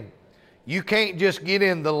understand, you can't just get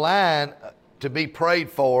in the line to be prayed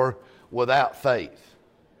for without faith.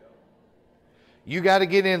 You got to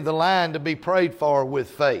get in the line to be prayed for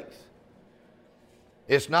with faith.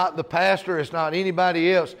 It's not the pastor, it's not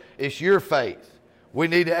anybody else, it's your faith. We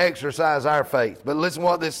need to exercise our faith. But listen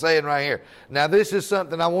what this is saying right here. Now this is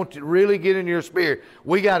something I want you to really get in your spirit.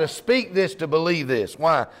 We got to speak this to believe this.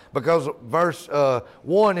 Why? Because verse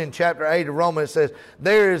 1 in chapter 8 of Romans says,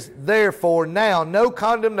 there is therefore now no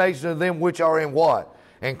condemnation of them which are in what?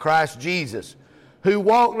 In Christ Jesus. Who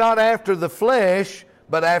walk not after the flesh,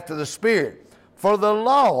 but after the Spirit. For the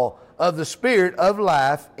law of the Spirit of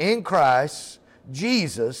life in Christ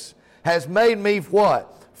Jesus has made me what?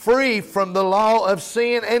 Free from the law of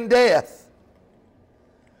sin and death.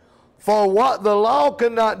 For what the law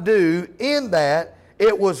could not do, in that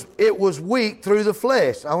it was weak through the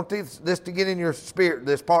flesh. I want this to get in your spirit,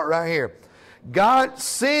 this part right here. God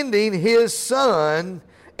sending His Son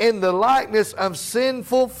in the likeness of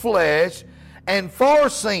sinful flesh, and for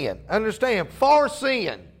sin. Understand, for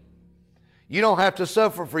sin. You don't have to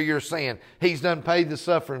suffer for your sin. He's done paid the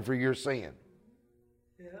suffering for your sin.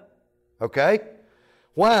 Yeah. Okay?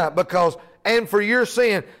 Why? Because, and for your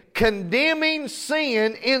sin, condemning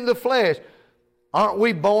sin in the flesh. Aren't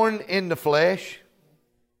we born in the flesh?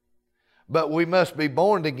 But we must be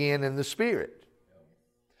born again in the Spirit.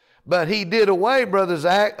 But He did away, Brother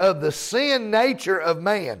Zach, of the sin nature of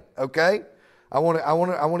man. Okay? I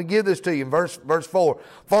want to give this to you in verse 4.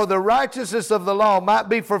 For the righteousness of the law might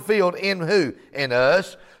be fulfilled in who? In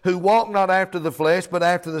us, who walk not after the flesh, but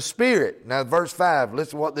after the Spirit. Now, verse 5,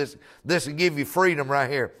 listen what this will give you freedom right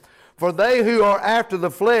here. For they who are after the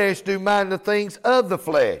flesh do mind the things of the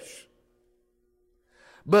flesh.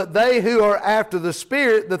 But they who are after the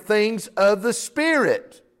Spirit, the things of the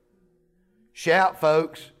Spirit. Shout,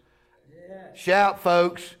 folks. Shout,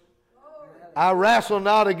 folks. I wrestle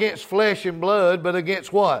not against flesh and blood, but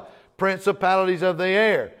against what? Principalities of the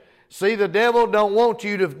air. See, the devil don't want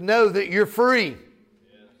you to know that you're free.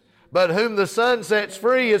 But whom the Son sets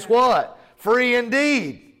free is what? Free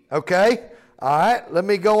indeed. Okay? All right, let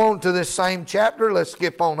me go on to this same chapter. Let's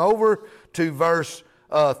skip on over to verse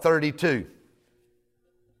 32.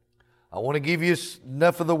 I want to give you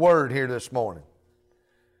enough of the word here this morning.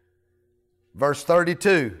 Verse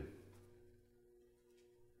 32.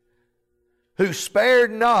 Who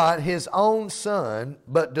spared not his own Son,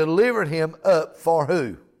 but delivered him up for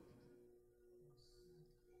who?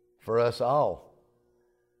 For us all.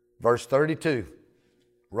 Verse 32.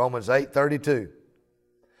 Romans 8:32.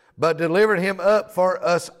 But delivered him up for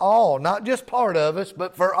us all. Not just part of us,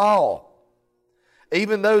 but for all.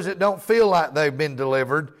 Even those that don't feel like they've been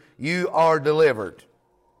delivered, you are delivered.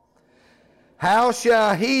 How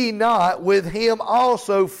shall he not with him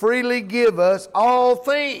also freely give us all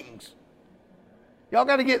things? Y'all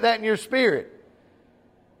got to get that in your spirit.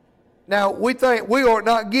 Now, we think we ought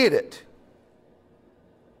not get it.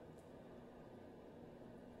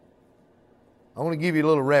 I want to give you a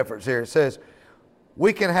little reference here. It says,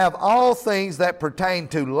 we can have all things that pertain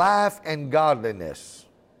to life and godliness,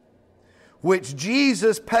 which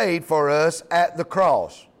Jesus paid for us at the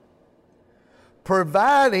cross,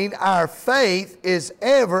 providing our faith is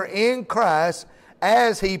ever in Christ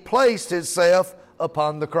as he placed himself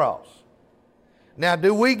upon the cross. Now,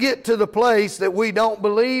 do we get to the place that we don't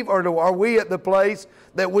believe, or are we at the place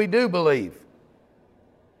that we do believe?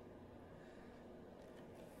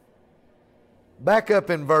 Back up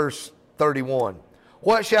in verse 31.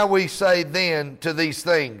 What shall we say then to these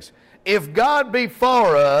things? If God be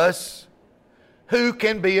for us, who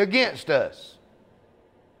can be against us?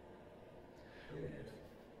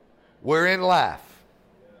 We're in life.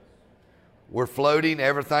 We're floating.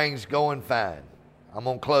 Everything's going fine. I'm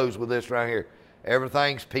going to close with this right here.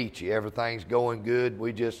 Everything's peachy. Everything's going good.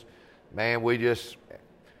 We just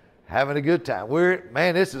having a good time.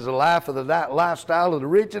 This is a life of the lifestyle of the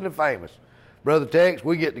rich and the famous. Brother Tex,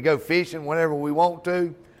 we get to go fishing whenever we want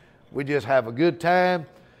to. We just have a good time.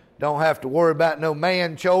 Don't have to worry about no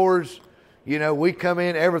man chores. You know, we come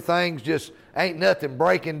in, everything's just, ain't nothing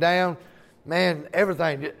breaking down. Man,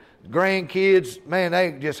 everything, grandkids, man,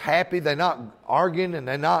 they just happy. They're not arguing and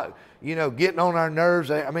they're not, getting on our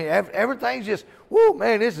nerves. Everything's just, whoa,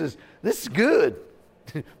 man, this is good.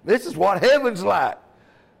 This is what heaven's like.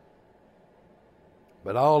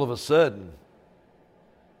 But all of a sudden,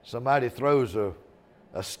 somebody throws a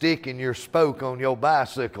stick in your spoke on your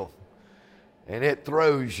bicycle, and it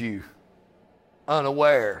throws you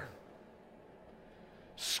unaware.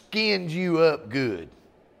 Skins you up good.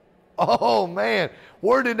 Oh, man,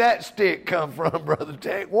 where did that stick come from, Brother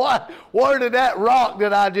Tech? Where did that rock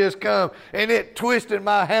that I just come, and it twisted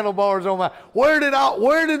my handlebars on my... Where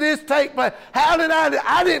did this take place? How did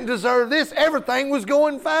I didn't deserve this. Everything was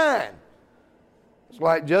going fine. It's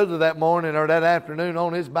like Joseph that morning or that afternoon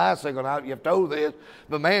on his bicycle. Now, you've told this,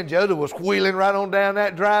 but man, Joseph was wheeling right on down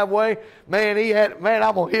that driveway. Man,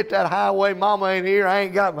 I'm going to hit that highway. Mama ain't here. I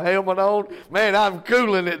ain't got my helmet on. Man, I'm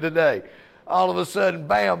cooling it today. All of a sudden,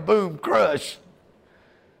 bam, boom, crush.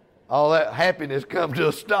 All that happiness come to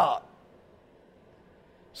a stop.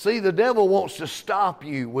 See, the devil wants to stop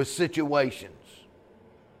you with situations.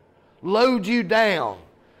 Load you down.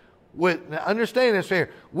 Now understand this here.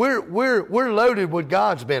 We're loaded with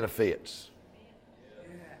God's benefits.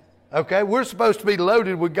 Okay, we're supposed to be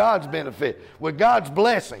loaded with God's benefit, with God's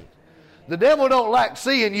blessing. The devil don't like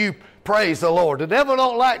seeing you praise the Lord. The devil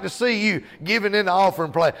don't like to see you giving in the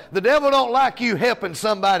offering plate. The devil don't like you helping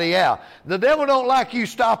somebody out. The devil don't like you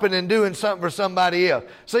stopping and doing something for somebody else.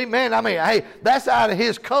 See, man, hey, that's out of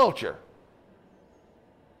his culture.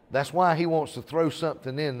 That's why he wants to throw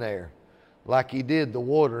something in there, like he did the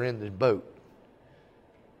water in the boat.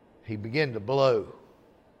 He began to blow,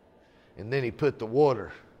 and then he put the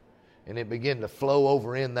water, and it began to flow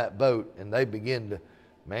over in that boat, and they begin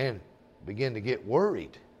to get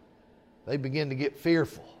worried. They begin to get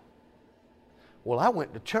fearful. Well, I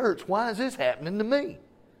went to church. Why is this happening to me?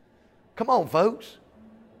 Come on, folks.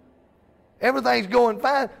 Everything's going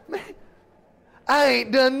fine. Man, I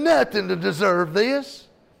ain't done nothing to deserve this.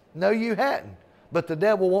 No, you hadn't. But the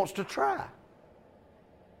devil wants to try.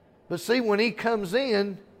 But see, when he comes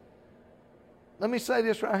in, let me say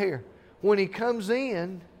this right here. When he comes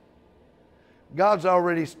in, God's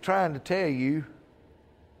already trying to tell you,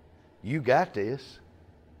 you got this.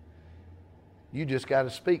 You just got to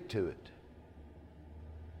speak to it.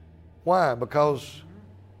 Why? Because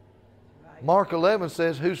Mark 11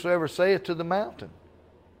 says, whosoever saith to the mountain.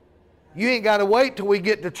 You ain't got to wait till we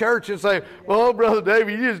get to church and say, well, Brother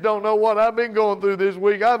David, you just don't know what I've been going through this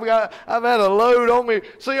week. I've had a load on me.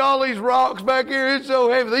 See all these rocks back here? It's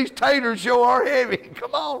so heavy. These taters sure are heavy.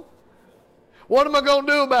 Come on. What am I going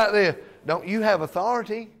to do about this? Don't you have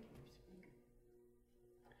authority?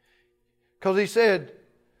 Because he said,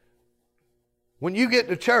 when you get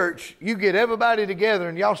to church, you get everybody together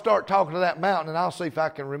and y'all start talking to that mountain and I'll see if I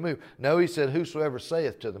can remove. No, he said, whosoever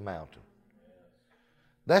saith to the mountain.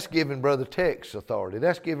 That's giving Brother Tex authority.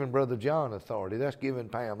 That's giving Brother John authority. That's giving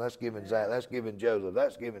Pam. That's giving Zach. That's giving Joseph.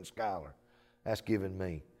 That's giving Skylar. That's giving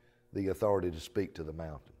me the authority to speak to the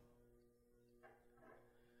mountain.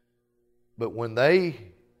 But when the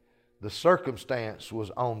circumstance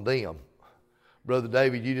was on them, Brother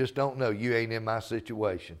David, you just don't know. You ain't in my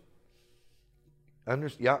situation.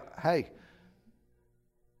 Hey,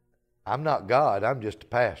 I'm not God. I'm just a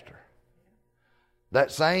pastor.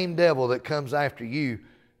 That same devil that comes after you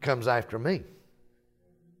comes after me.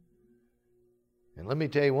 And let me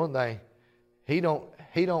tell you one thing. He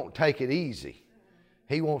don't take it easy.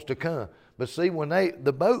 He wants to come. But see, when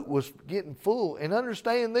the boat was getting full, and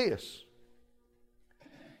understand this.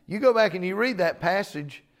 You go back and you read that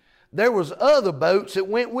passage, there was other boats that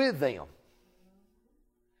went with them.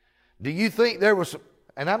 Do you think there was,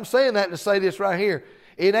 and I'm saying that to say this right here,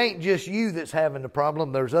 it ain't just you that's having the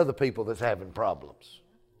problem, there's other people that's having problems.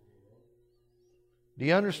 Do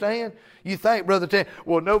you understand? You think, Brother Ted,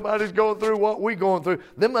 well, nobody's going through what we're going through.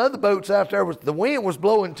 Them other boats out there, the wind was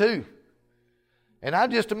blowing too. And I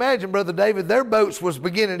just imagine, Brother David, their boats was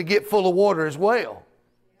beginning to get full of water as well.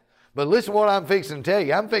 But listen to what I'm fixing to tell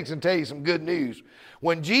you. I'm fixing to tell you some good news.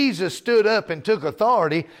 When Jesus stood up and took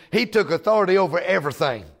authority, he took authority over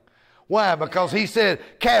everything. Why? Because he said,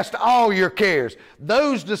 cast all your cares.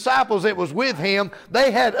 Those disciples that was with him,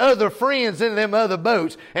 they had other friends in them other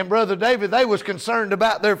boats. And Brother David, they was concerned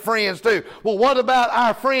about their friends too. Well, what about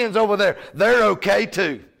our friends over there? They're okay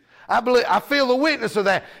too. I feel the witness of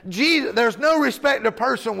that. Jesus, there's no respect of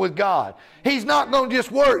person with God. He's not going to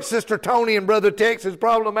just work Sister Tony and Brother Tex's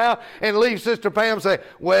problem out and leave Sister Pam and say,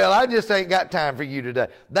 well, I just ain't got time for you today.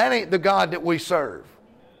 That ain't the God that we serve.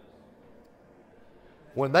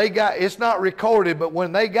 When they got, it's not recorded, but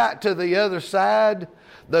when they got to the other side,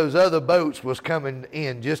 those other boats was coming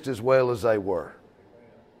in just as well as they were.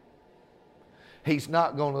 He's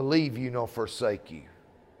not going to leave you nor forsake you.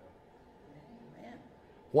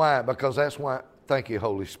 Why? Because that's why, thank you,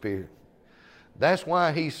 Holy Spirit. That's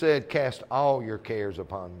why he said, cast all your cares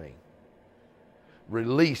upon me.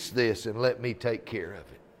 Release this and let me take care of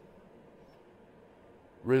it.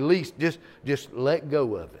 Release, just let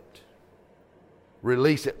go of it.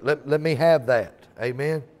 Release it. Let me have that.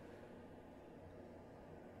 Amen.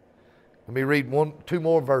 Let me read two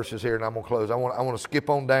more verses here and I'm going to close. I want to skip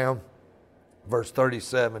on down. Verse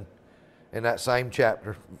 37 in that same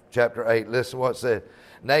chapter 8. Listen to what it said.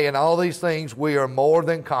 Nay, in all these things we are more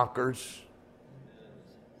than conquerors.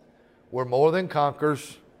 We're more than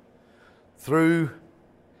conquerors through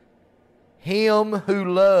him who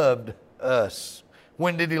loved us.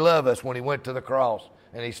 When did he love us? When he went to the cross.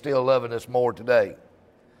 And he's still loving us more today.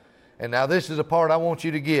 And now this is a part I want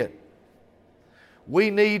you to get. We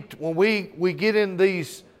need, when we get in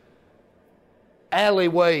these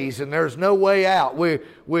alleyways and there's no way out.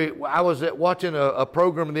 I was watching a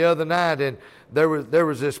program the other night and there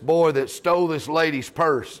was this boy that stole this lady's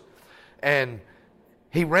purse. And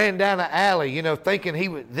he ran down an alley,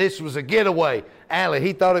 thinking this was a getaway alley.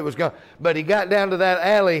 He thought it was going, but he got down to that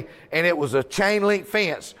alley and it was a chain link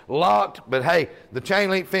fence, locked. But hey, the chain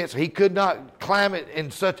link fence, he could not climb it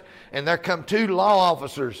and there come two law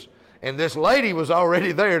officers. And this lady was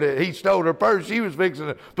already there. He stole her purse. She was fixing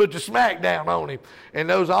to put the smack down on him. And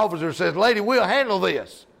those officers said, lady, we'll handle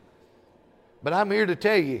this. But I'm here to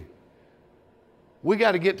tell you, we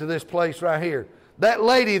got to get to this place right here. That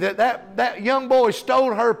lady, that young boy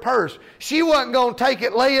stole her purse. She wasn't going to take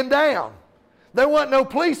it laying down. There wasn't no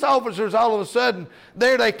police officers all of a sudden.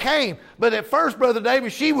 There they came. But at first, Brother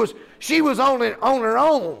David, she was on her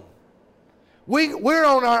own. We're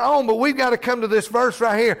on our own, but we've got to come to this verse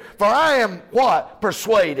right here. For I am what?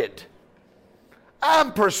 Persuaded.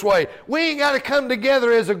 I'm persuaded. We ain't got to come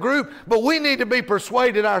together as a group, but we need to be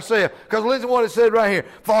persuaded ourselves. Because listen to what it said right here.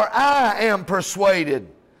 For I am persuaded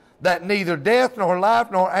that neither death, nor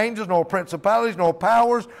life, nor angels, nor principalities, nor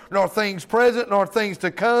powers, nor things present, nor things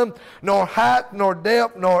to come, nor height, nor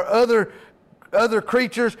depth, nor other other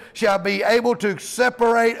creatures shall be able to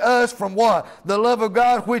separate us from what? The love of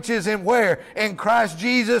God which is in where? In Christ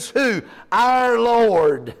Jesus, who? Our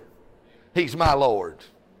Lord. He's my Lord.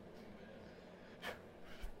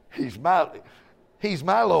 He's my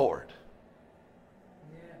Lord.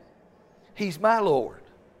 He's my Lord.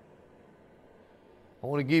 I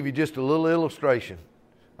want to give you just a little illustration.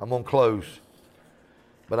 I'm going to close.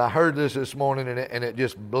 But I heard this morning and it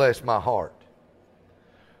just blessed my heart.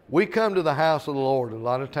 We come to the house of the Lord a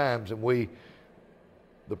lot of times and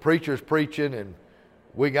the preacher's preaching and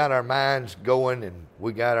we got our minds going and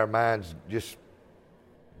we got our minds just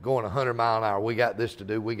going 100 miles an hour. We got this to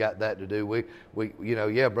do. We got that to do. We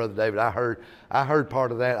yeah, Brother David, I heard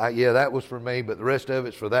part of that. Yeah, that was for me, but the rest of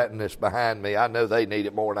it's for that and this behind me. I know they need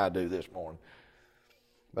it more than I do this morning.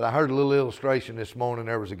 But I heard a little illustration this morning.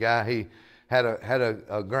 There was a guy, he had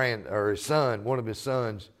his son, one of his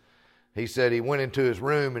sons. He said he went into his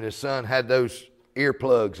room and his son had those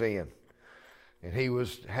earplugs in. And he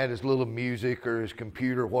had his little music or his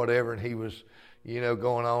computer or whatever, and he was,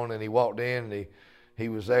 going on, and he walked in and he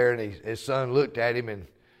was there, and his son looked at him and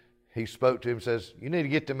he spoke to him and says, "You need to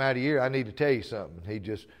get them out of your ear. I need to tell you something." He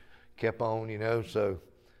just kept on, so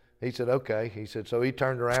he said, "Okay." He said, so he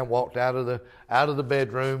turned around, walked out of the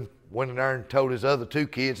bedroom, went in there and told his other two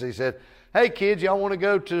kids. He said, "Hey kids, y'all want to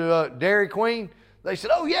go to Dairy Queen?" They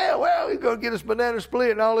said, "Oh yeah, well, we're going to get us banana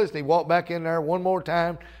split and all this." And he walked back in there one more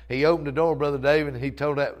time. He opened the door, Brother David, and he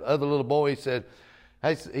told that other little boy, he said,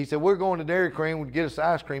 "We're going to Dairy Queen. We'll get us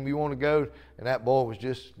ice cream. You want to go?" And that boy was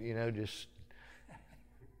just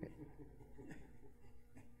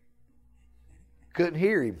couldn't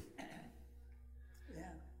hear him.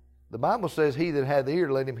 The Bible says, "He that hath the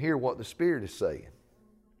ear, let him hear what the Spirit is saying."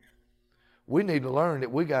 We need to learn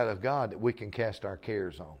that we got a God that we can cast our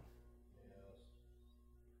cares on.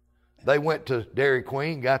 They went to Dairy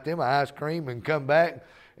Queen, got them ice cream, and come back,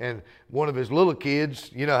 and one of his little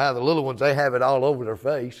kids, you know how the little ones, they have it all over their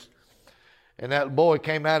face. And that boy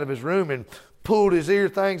came out of his room and pulled his ear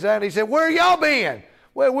things out, and he said, "Where y'all been?"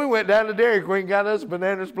 "Well, we went down to Dairy Queen, got us a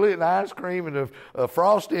banana split and ice cream and a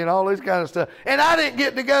Frosty and all this kind of stuff. And I didn't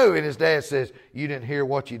get to go." And his dad says, "You didn't hear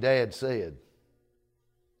what your dad said."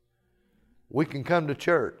 We can come to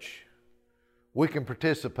church. We can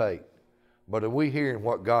participate. But are we hearing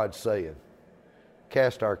what God's saying?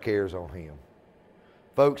 Cast our cares on Him.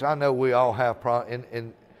 Folks, I know we all have problems,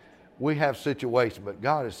 and we have situations, but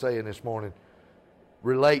God is saying this morning,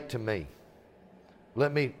 relate to me.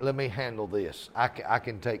 Let me handle this. I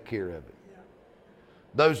can take care of it.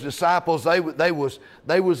 Those disciples, they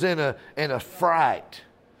was in a fright.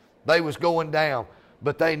 They was going down,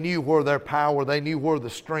 but they knew where their power, they knew where the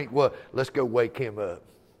strength was. Let's go wake him up.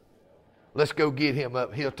 Let's go get him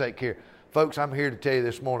up. He'll take care. Folks, I'm here to tell you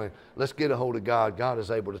this morning, let's get a hold of God. God is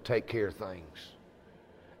able to take care of things.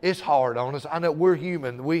 It's hard on us. I know we're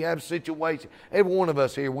human. We have situations. Every one of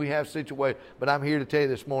us here, we have situations. But I'm here to tell you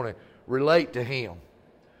this morning, relate to Him.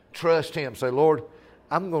 Trust Him. Say, "Lord,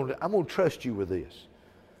 I'm going to trust you with this.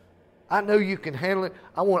 I know you can handle it.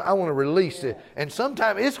 I want to release it." And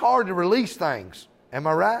sometimes it's hard to release things. Am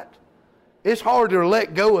I right? It's hard to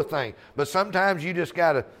let go of things. But sometimes you just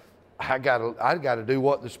I got to do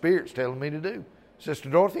what the Spirit's telling me to do. Sister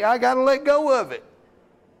Dorothy, I got to let go of it.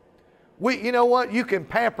 You know what? You can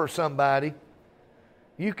pamper somebody.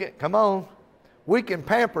 Come on. We can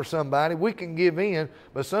pamper somebody. We can give in,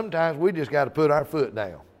 but sometimes we just got to put our foot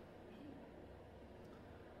down.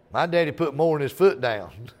 My daddy put more than his foot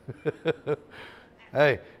down.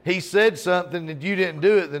 Hey, he said something and you didn't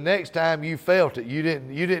do it. The next time you felt it. You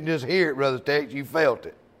didn't just hear it, Brother Tex. You felt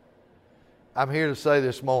it. I'm here to say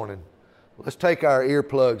this morning, let's take our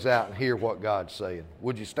earplugs out and hear what God's saying.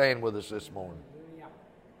 Would you stand with us this morning?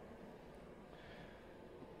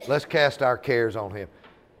 Let's cast our cares on Him.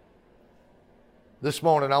 This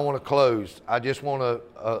morning I want to close. I just want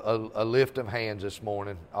a lift of hands this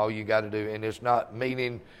morning. All you got to do, and it's not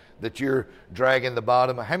meaning that you're dragging the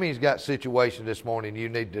bottom. How many's got situations this morning you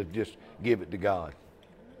need to just give it to God?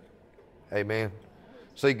 Amen.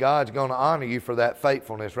 See, God's going to honor you for that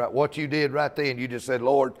faithfulness, right? What you did right then, you just said,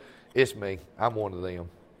 "Lord, it's me. I'm one of them."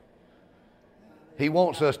 He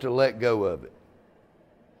wants us to let go of it.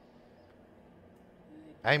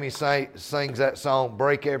 Amy sings that song,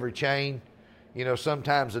 "Break Every Chain." You know,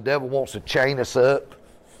 sometimes the devil wants to chain us up,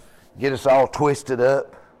 get us all twisted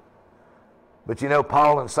up. But you know,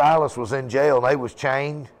 Paul and Silas was in jail and they was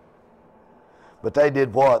chained. But they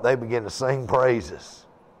did what? They began to sing praises.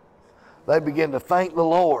 They began to thank the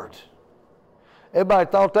Lord. Everybody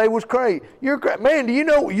thought they was crazy. Man, do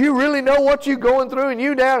you really know what you're going through, and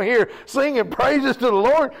you down here singing praises to the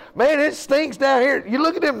Lord? Man, it stinks down here. You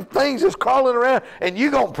look at them things that's crawling around, and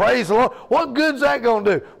you going to praise the Lord. What good's that going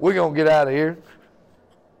to do? We're going to get out of here.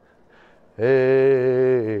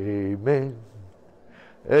 Amen.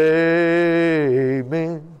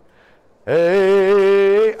 Amen.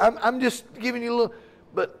 Hey, I'm just giving you a little,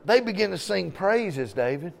 but they begin to sing praises,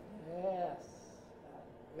 David. Yes.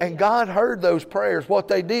 And God heard those prayers. What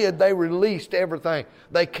they did, they released everything.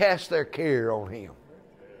 They cast their care on Him.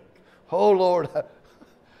 Oh, Lord,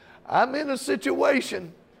 I'm in a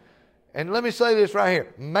situation. And let me say this right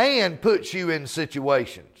here. Man puts you in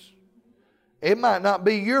situations. It might not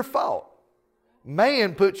be your fault.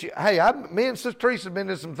 Man puts you, hey, me and Sister Teresa have been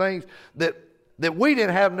in some things that we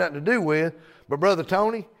didn't have nothing to do with. But Brother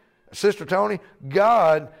Tony, Sister Tony,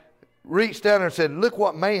 God reached down there and said, look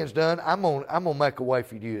what man's done. I'm gonna make a way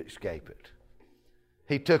for you to escape it.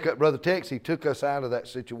 He took up, Brother Tex, he took us out of that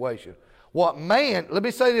situation. What man, let me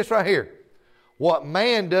say this right here. What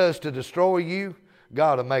man does to destroy you,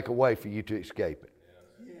 God will make a way for you to escape it.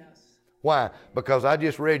 Yes. Why? Because I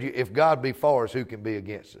just read you, if God be for us, who can be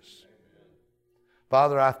against us?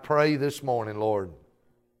 Father, I pray this morning, Lord,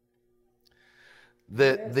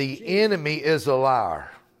 that the enemy is a liar.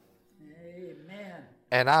 Amen.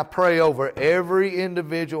 And I pray over every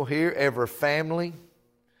individual here, every family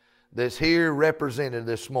that's here represented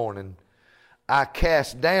this morning. I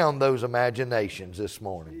cast down those imaginations this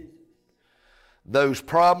morning. Those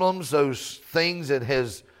problems, those things that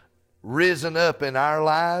has risen up in our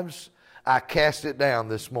lives, I cast it down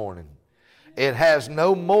this morning. It has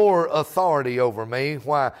no more authority over me.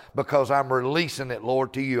 Why? Because I'm releasing it,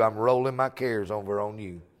 Lord, to you. I'm rolling my cares over on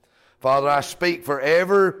you. Father, I speak for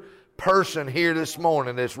every person here this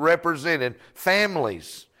morning that's represented,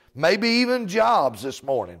 families, maybe even jobs this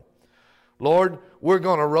morning. Lord, we're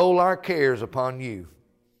going to roll our cares upon you.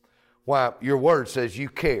 Why? Your word says you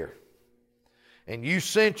care. And you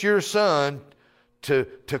sent your Son to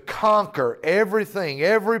conquer everything,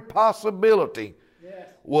 every possibility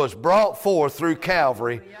was brought forth through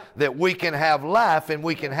Calvary, that we can have life and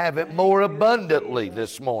we can have it more abundantly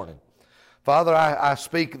this morning. Father, I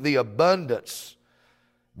speak the abundance,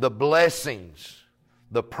 the blessings,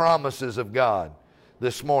 the promises of God.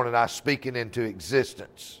 This morning I speak it into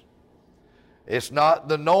existence. It's not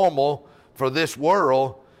the normal for this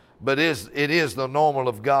world, but it is the normal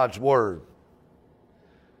of God's Word.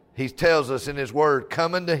 He tells us in His Word,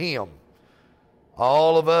 come unto Him,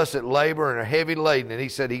 all of us that labor and are heavy laden, and He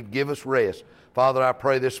said He'd give us rest. Father, I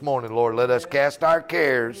pray this morning, Lord, let us cast our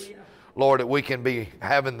cares, Lord, that we can be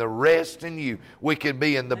having the rest in you. We can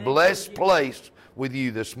be in the blessed place with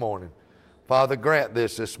you this morning. Father, grant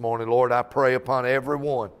this morning, Lord. I pray upon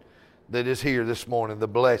everyone that is here this morning, the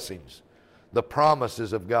blessings, the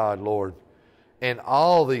promises of God, Lord. And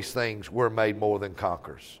all these things we're made more than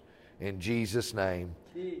conquerors. In Jesus' name,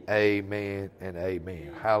 amen and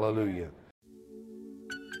amen. Hallelujah.